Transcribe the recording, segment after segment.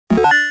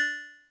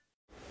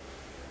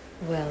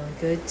Well,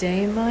 good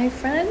day, my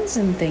friends,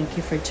 and thank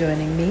you for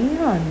joining me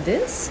on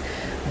this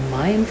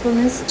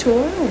mindfulness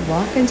tour,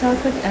 Walk and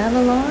Talk with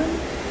Avalon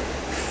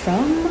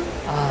from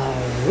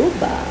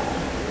Aruba.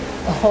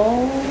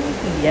 Oh,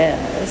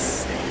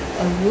 yes.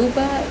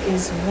 Aruba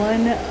is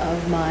one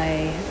of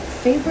my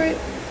favorite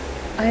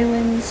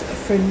islands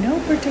for no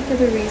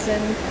particular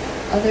reason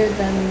other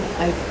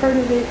than I've heard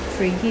of it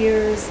for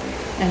years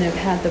and have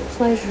had the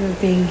pleasure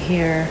of being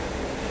here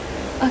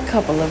a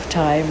couple of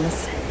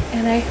times.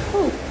 And I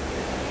hope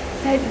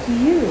that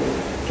you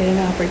get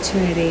an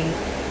opportunity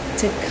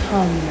to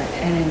come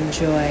and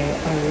enjoy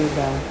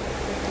Aruba.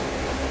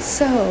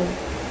 So,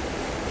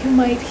 you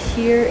might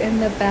hear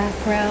in the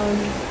background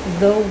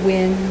the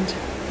wind,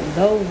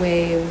 the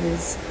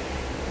waves.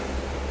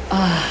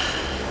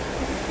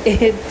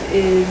 It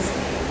is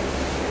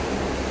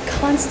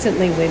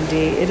constantly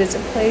windy. It is a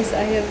place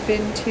I have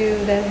been to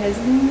that has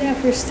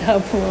never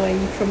stopped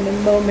blowing from the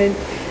moment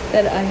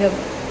that I have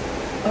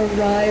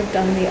arrived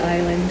on the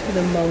island to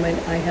the moment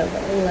I have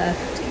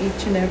left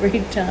each and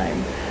every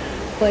time.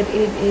 But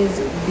it is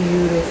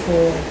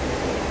beautiful.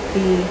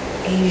 The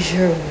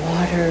azure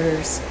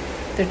waters,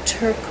 the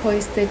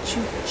turquoise that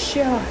you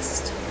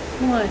just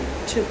want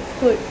to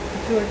put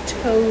your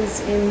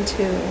toes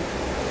into.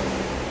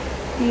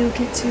 You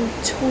get to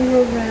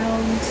tour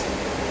around.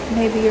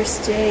 Maybe you're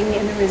staying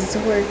in a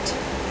resort.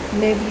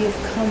 Maybe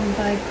you've come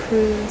by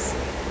cruise.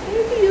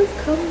 Maybe you've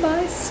come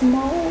by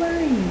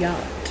smaller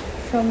yacht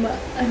from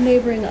a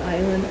neighboring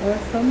island or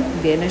from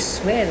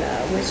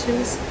Venezuela, which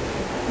is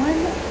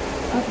one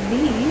of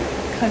the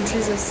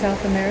countries of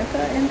South America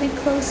and the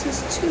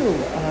closest to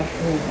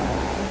Aruba.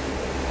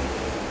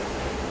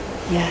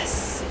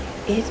 Yes,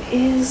 it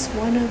is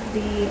one of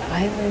the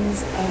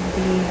islands of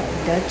the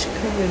Dutch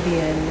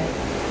Caribbean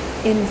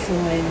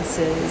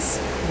influences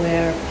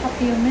where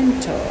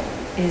Papiamento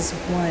is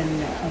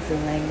one of the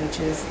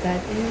languages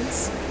that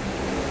is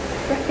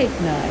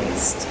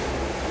recognized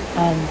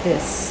on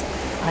this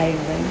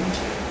island,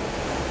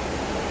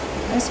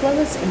 as well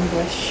as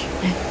English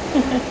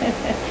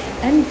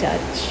and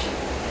Dutch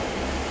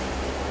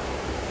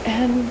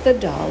and the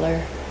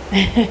dollar.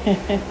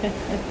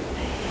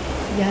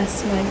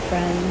 Yes, my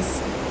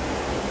friends,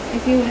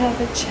 if you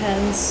have a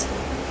chance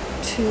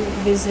to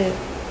visit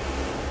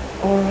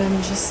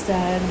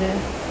Oranjestad,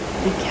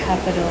 the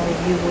capital,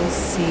 you will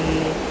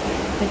see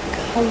the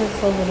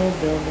colorful little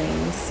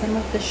buildings, some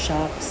of the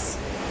shops,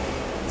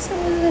 some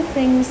of the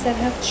things that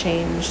have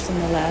changed in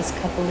the last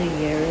couple of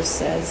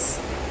years as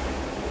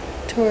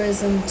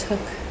tourism took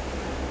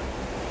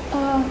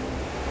a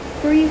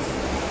brief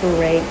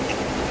break.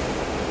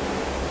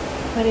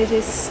 But it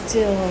is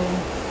still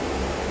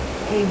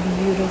a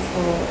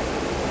beautiful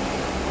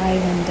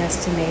island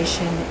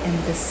destination in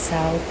the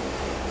South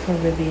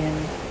Caribbean,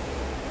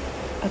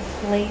 a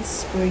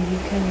place where you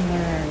can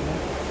learn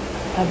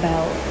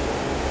about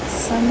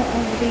some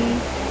of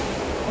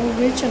the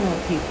original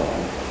people,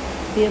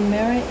 the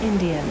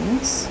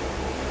Amerindians,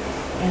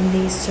 and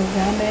the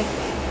ceramic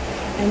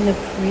and the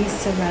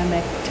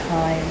pre-ceramic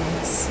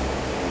times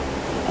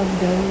of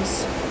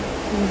those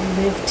who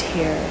lived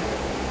here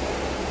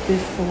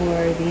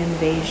before the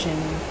invasion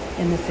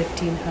in the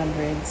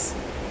 1500s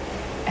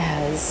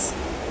as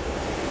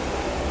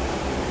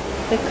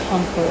the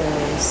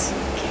conquerors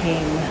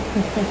came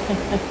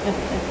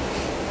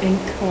and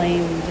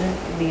claimed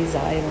these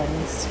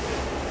islands.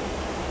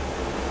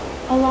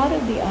 A lot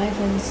of the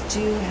islands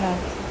do have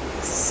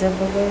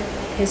similar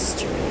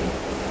history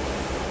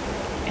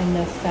in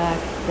the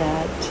fact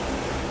that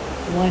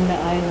one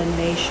island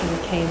nation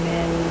came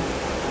in,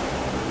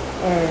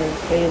 or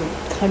a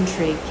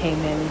country came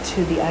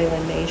into the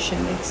island nation,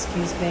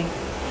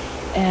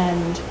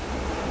 and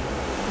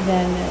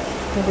then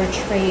there were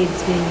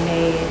trades being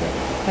made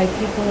by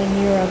people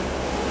in Europe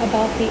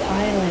about the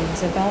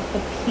islands, about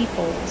the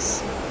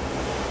peoples,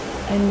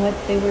 and what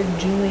they were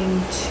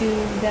doing to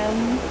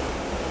them,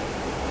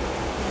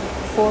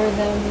 for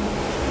them,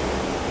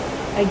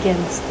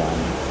 against them,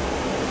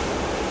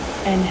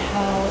 and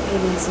how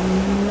it is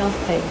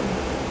nothing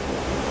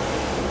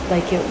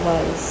like it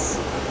was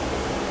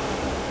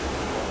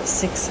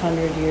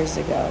 600 years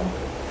ago.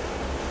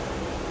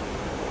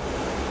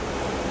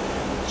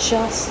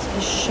 Just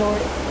a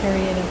short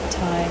period of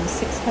time,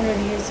 600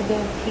 years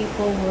ago,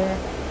 people were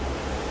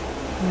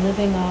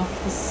living off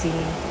the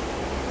sea,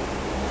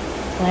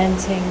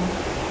 planting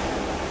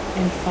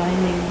and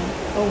finding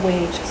a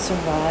way to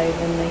survive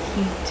in the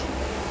heat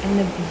and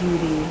the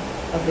beauty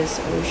of this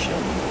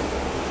ocean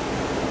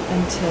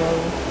until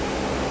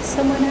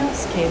someone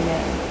else came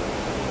in.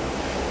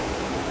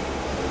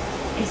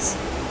 It's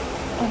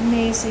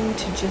amazing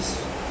to just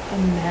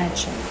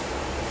imagine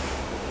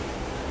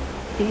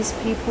these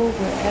people,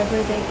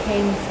 wherever they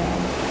came from,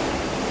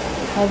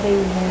 how they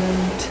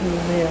learned to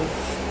live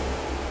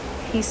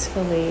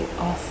peacefully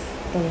off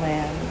the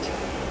land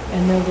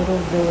in their little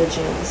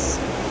villages.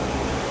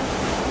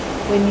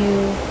 When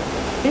you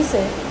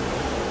visit,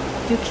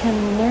 you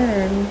can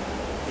learn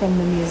from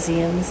the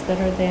museums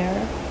that are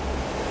there,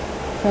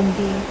 from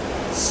the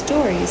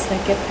stories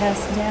that get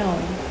passed down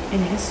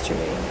in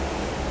history,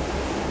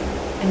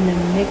 in the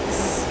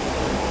mix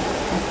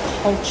of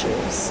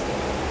cultures.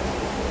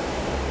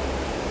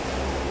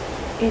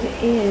 It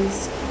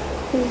is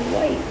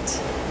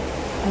quite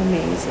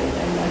amazing,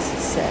 I must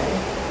say,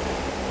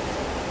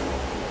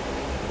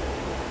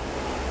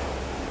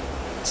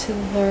 to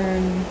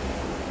learn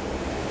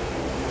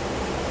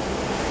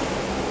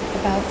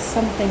about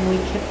something we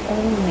can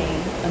only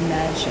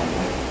imagine,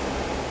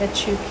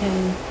 that you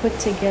can put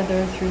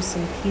together through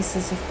some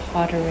pieces of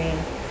pottery,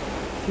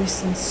 through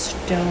some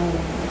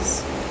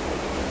stones.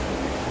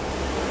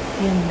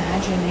 The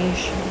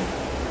imagination.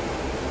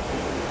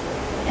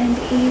 And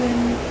even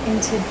in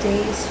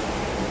today's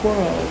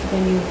world,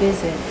 when you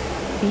visit,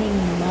 being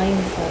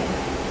mindful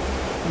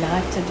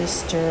not to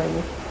disturb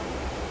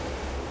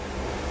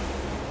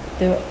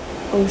the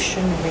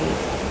ocean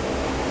reef,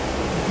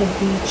 the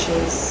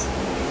beaches,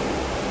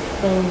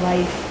 the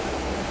life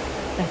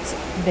that's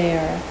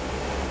there,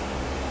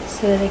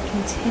 so that it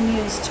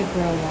continues to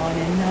grow on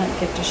and not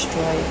get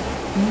destroyed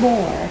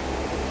more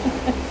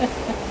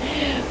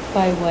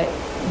by what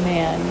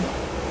man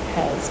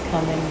has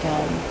come and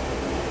done.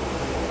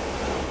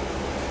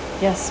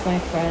 Yes, my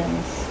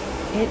friends,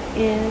 it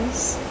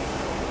is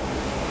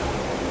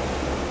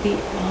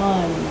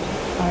beyond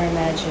our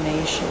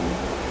imagination,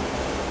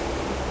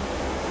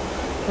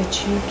 but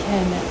you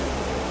can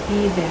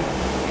be there.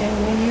 And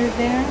when you're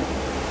there,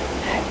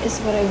 that is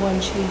what I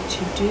want you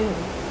to do,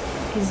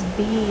 is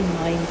be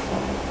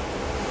mindful.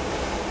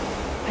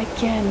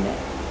 Again,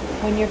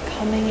 when you're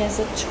coming as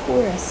a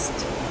tourist,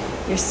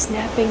 you're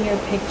snapping your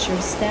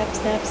pictures, snap,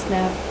 snap,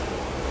 snap,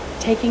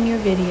 taking your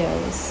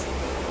videos.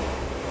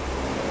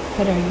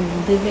 But are you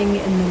living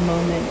in the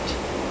moment?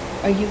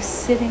 Are you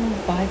sitting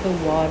by the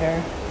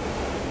water,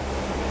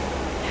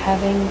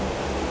 having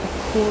a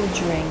cool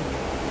drink,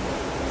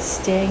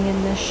 staying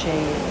in the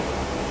shade,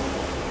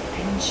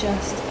 and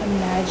just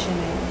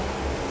imagining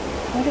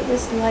what it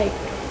was like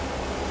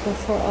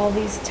before all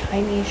these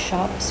tiny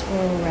shops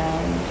were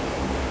around,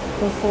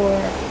 before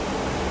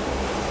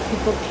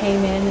people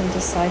came in and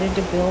decided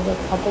to build a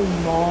couple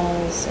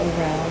malls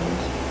around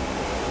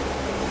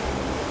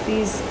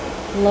these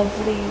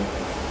lovely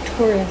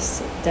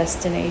tourist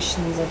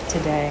destinations of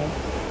today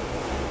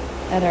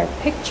that are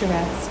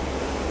picturesque.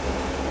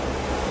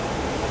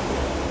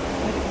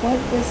 But what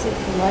was it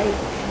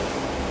like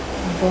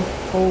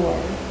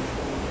before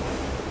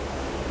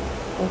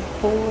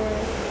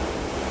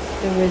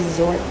the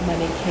resort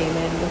money came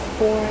in,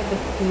 before the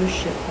cruise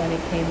ship money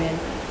came in,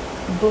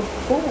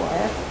 before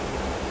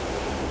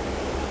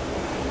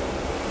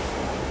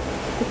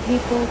the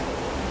people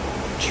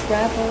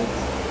traveled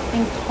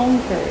and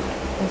conquered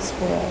this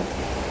world?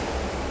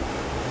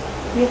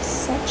 We have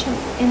such an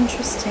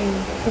interesting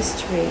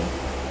history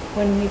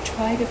when we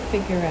try to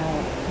figure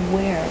out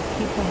where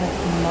people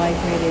have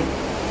migrated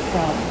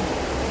from,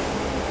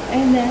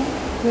 and then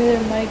where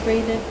they're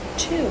migrated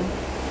to.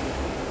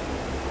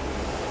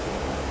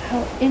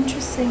 How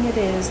interesting it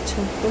is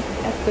to look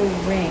at the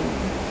ring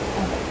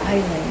of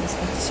islands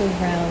that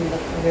surround the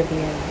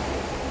Caribbean.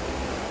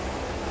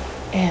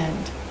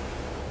 And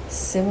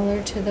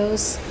similar to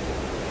those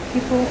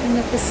people in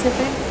the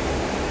Pacific,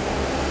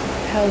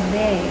 how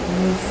they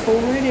moved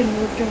forward and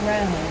moved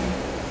around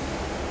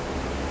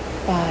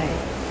by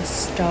the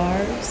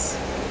stars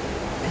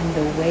and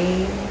the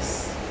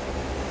waves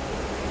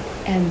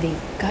and the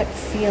gut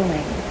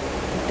feeling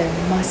that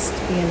there must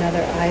be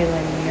another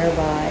island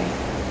nearby.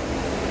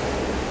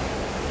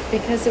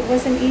 Because it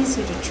wasn't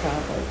easy to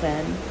travel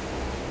then.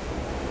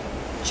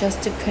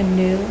 Just a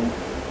canoe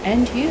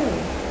and you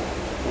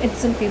and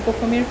some people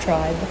from your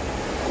tribe.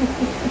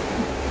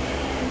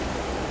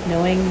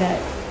 Knowing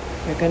that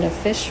you're going to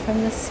fish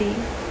from the sea,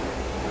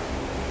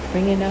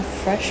 bring enough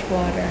fresh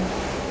water,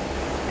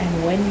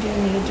 and when do you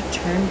need to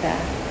turn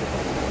back,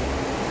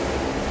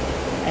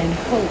 and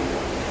hope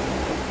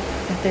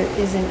that there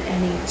isn't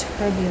any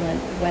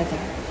turbulent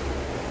weather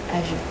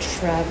as you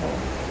travel,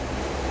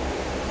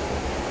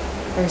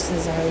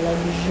 versus our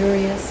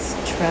luxurious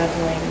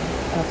traveling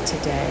of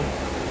today.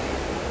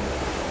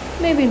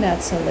 Maybe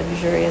not so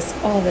luxurious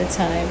all the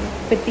time,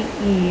 but the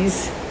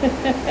ease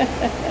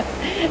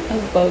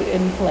of boat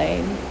and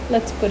plane.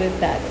 Let's put it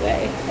that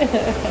way.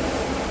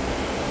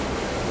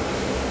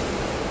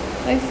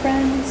 My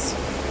friends,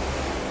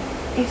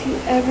 if you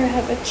ever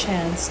have a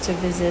chance to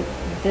visit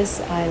this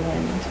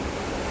island,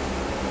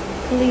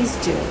 please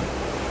do.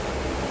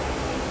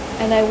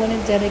 And I want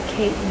to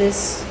dedicate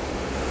this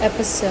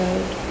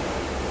episode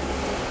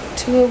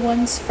to a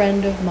once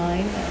friend of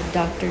mine,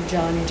 Dr.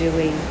 John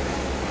Dewey,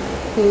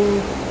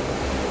 who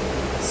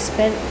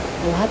spent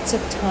lots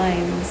of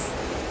times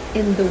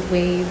in the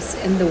waves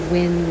and the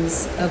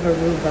winds of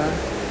Aruba,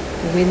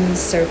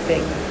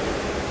 windsurfing,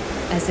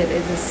 as it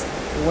is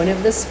one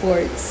of the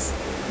sports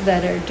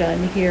that are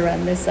done here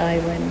on this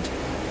island.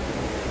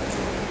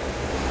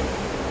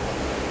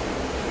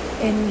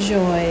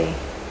 Enjoy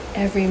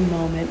every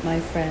moment, my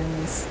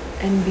friends,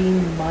 and be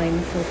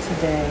mindful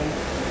today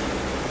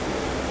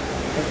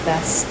the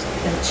best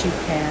that you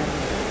can.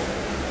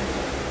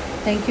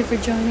 Thank you for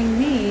joining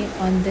me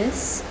on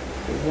this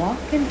walk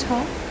and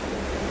talk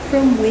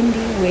from windy,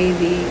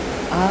 wavy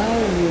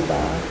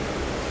Aruba.